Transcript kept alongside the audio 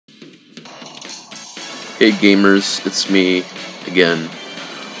Hey gamers, it's me again.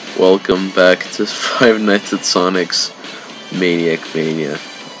 Welcome back to Five Nights at Sonic's Maniac Mania.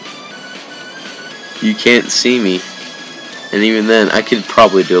 You can't see me, and even then, I could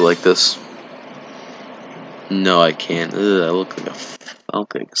probably do it like this. No, I can't. Ugh, I look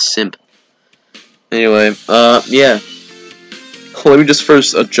like a simp. Anyway, yeah. Let me just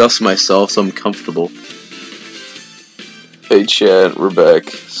first adjust myself so I'm comfortable. Hey chat, we're back.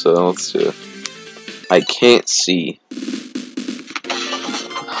 So let's do it. I can't see.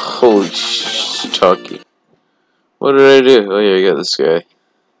 Holy talkie. What did I do? Oh yeah, I got this guy.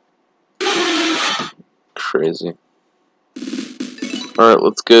 Crazy. Alright,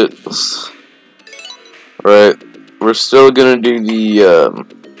 let's get this. Alright, we're still gonna do the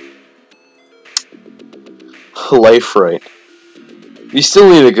life right. You still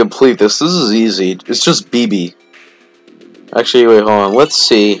need to complete this. This is easy. It's just BB. Actually, wait, hold on. Let's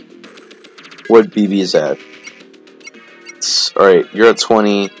see what BB is at. Alright, you're at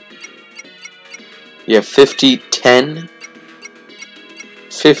 20. Yeah, 50, 10.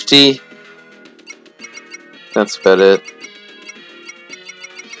 50. That's about it.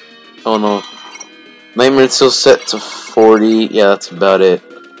 Oh no. Nightmare's still set to 40. Yeah, that's about it.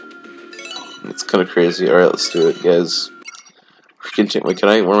 It's kind of crazy. Alright, let's do it, guys. Wait, can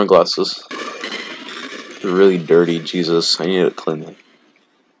I wear my glasses? They're really dirty. Jesus, I need to clean them.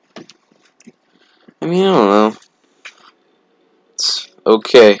 I mean, I don't know. It's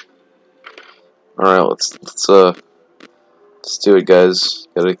okay. Alright, let's do it, guys.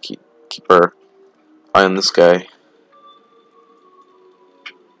 Gotta keep our eye on this guy.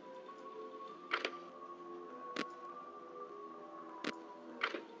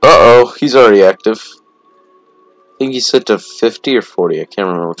 Uh-oh, he's already active. I think he's set to 50 or 40. I can't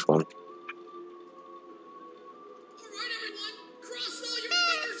remember which one.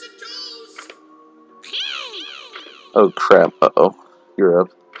 Oh crap, uh-oh. You're up.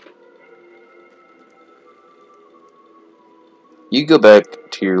 You go back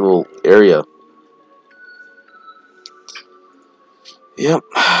to your little area. Yep.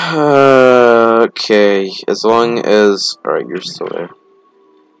 Okay, as long as... Alright, you're still there.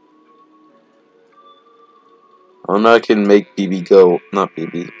 Oh, now I can make BB go. Not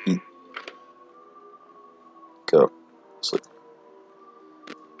BB. Go. Sleep.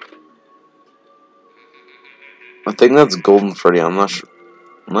 I think that's Golden Freddy. I'm not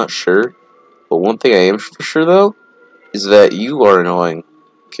sure. But one thing I am for sure though is that you are annoying.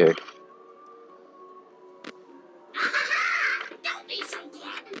 Okay. Don't be so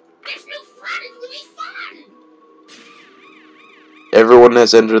glum. This new fratting will be fun. Everyone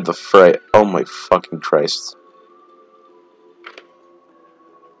has entered the fray. Oh my fucking Christ.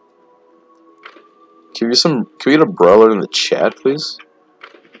 Can we get a brawler in the chat, please?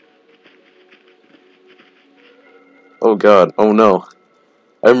 Oh god. Oh no.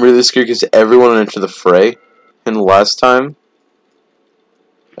 I'm really scared because everyone entered the fray. And last time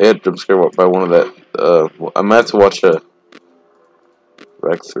I got jump scared by one of that. I might have to watch a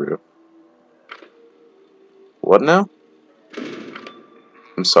wreck through. What now?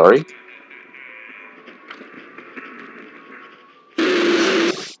 I'm sorry?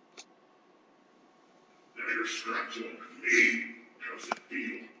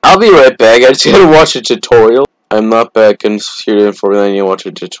 I'll be right back. I just gotta watch a tutorial. I'm not back. I'm just here to inform you that I need to watch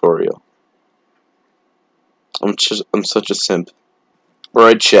a tutorial. I'm such a simp.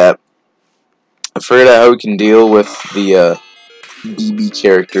 Alright, chat. I figured out how we can deal with the BB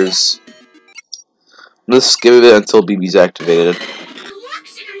characters. I'm gonna skip it until BB's activated.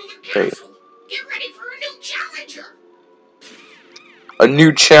 Okay. Get ready for a new challenger. A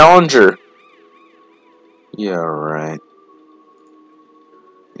new challenger. Yeah, right.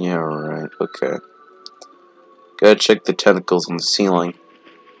 Yeah, right. Okay. Gotta check the tentacles on the ceiling.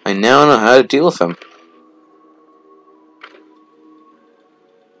 I now know how to deal with them.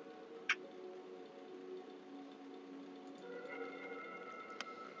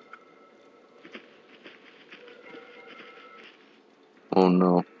 Oh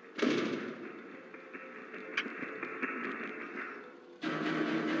no.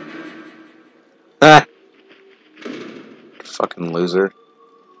 Ah! Fucking loser.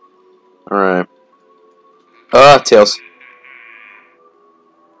 Alright. Ah, Tails.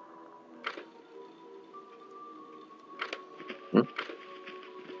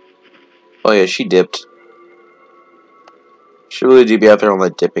 Oh yeah, she dipped. She really did be out there on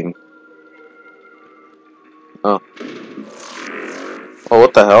that dipping. Oh. Oh,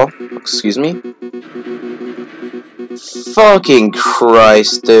 what the hell? Excuse me? Fucking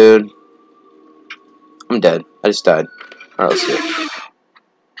Christ, dude. I'm dead. I just died. Alright, let's see it.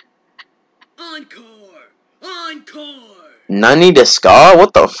 Encore! Nani deska?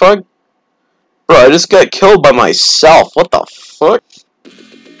 What the fuck? Bro, I just got killed by myself. What the fuck?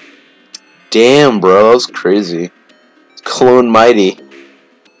 Damn, bro, that was crazy. Clone Mighty.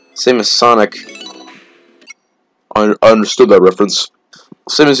 Same as Sonic. I understood that reference.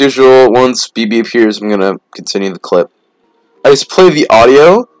 Same as usual, once BB appears, I'm gonna continue the clip. I just play the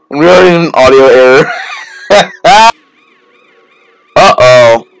audio, and we already in an audio error.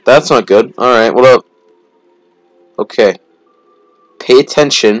 Uh-oh. That's not good. Alright, what up? Okay. Pay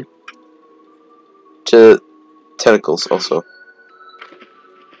attention to tentacles, also.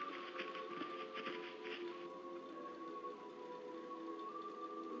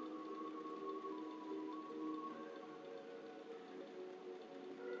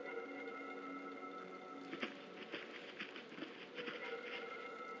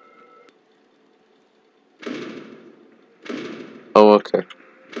 Oh, okay.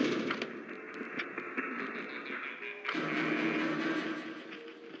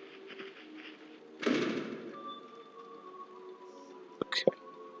 Okay.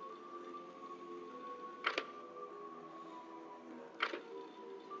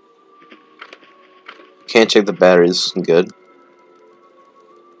 Can't check the batteries. Good.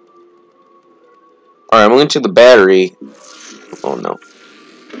 Alright, I'm gonna check the battery. Oh no.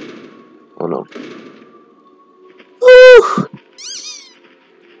 Oh no. Woo!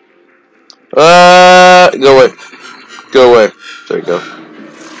 Go away. Go away. There you go.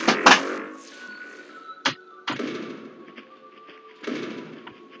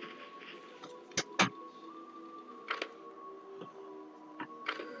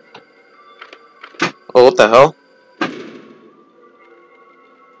 Oh, what the hell?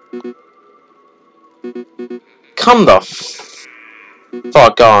 Come the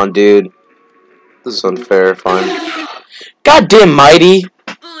fuck on, dude. This is unfair. Fine. Goddamn Mighty.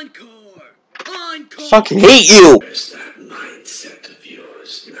 Fucking hate you. Where's that mindset of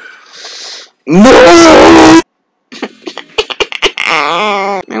yours now? No.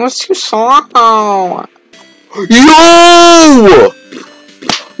 It was too slow. Yo!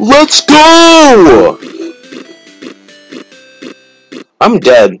 Let's go! I'm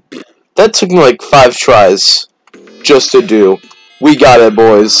dead. That took me like 5 tries just to do. We got it,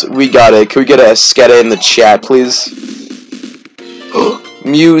 boys. We got it. Can we get a sketa in the chat, please?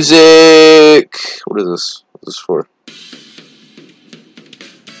 Music! What is this? What is this for?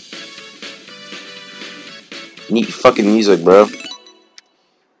 Neat fucking music, bro.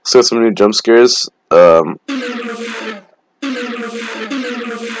 Let's get some new jump scares. I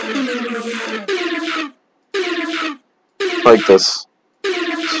like this.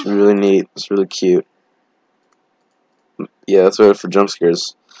 It's really neat. It's really cute. Yeah, that's right for jump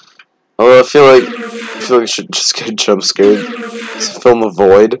scares. Although I feel like I should just get jump scared. Just film a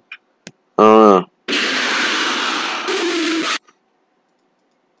void. I don't know.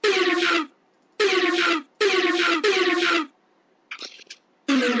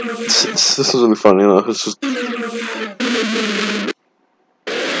 This is really funny though. It's just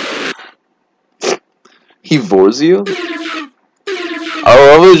he vores you.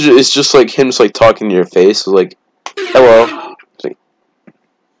 I love it. It's just like him, just like talking to your face. It's like, hello. Like,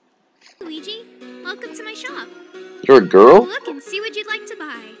 Luigi, welcome to my shop. you're a girl? Look and see what you'd like to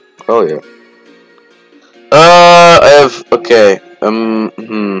buy. Oh yeah. I have okay.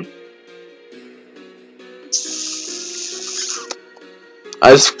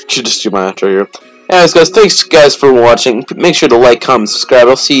 I should just do my outro here. Anyways, guys, thanks guys for watching. Make sure to like, comment, subscribe.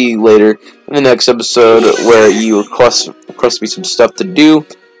 I'll see you later in the next episode where you request me some stuff to do.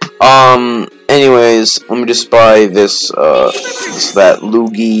 Anyways, let me just buy this that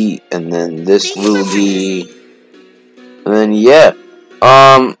loogie, and then this loogie, and then yeah.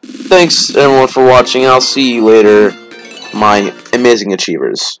 Thanks everyone for watching. I'll see you later, my amazing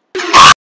achievers.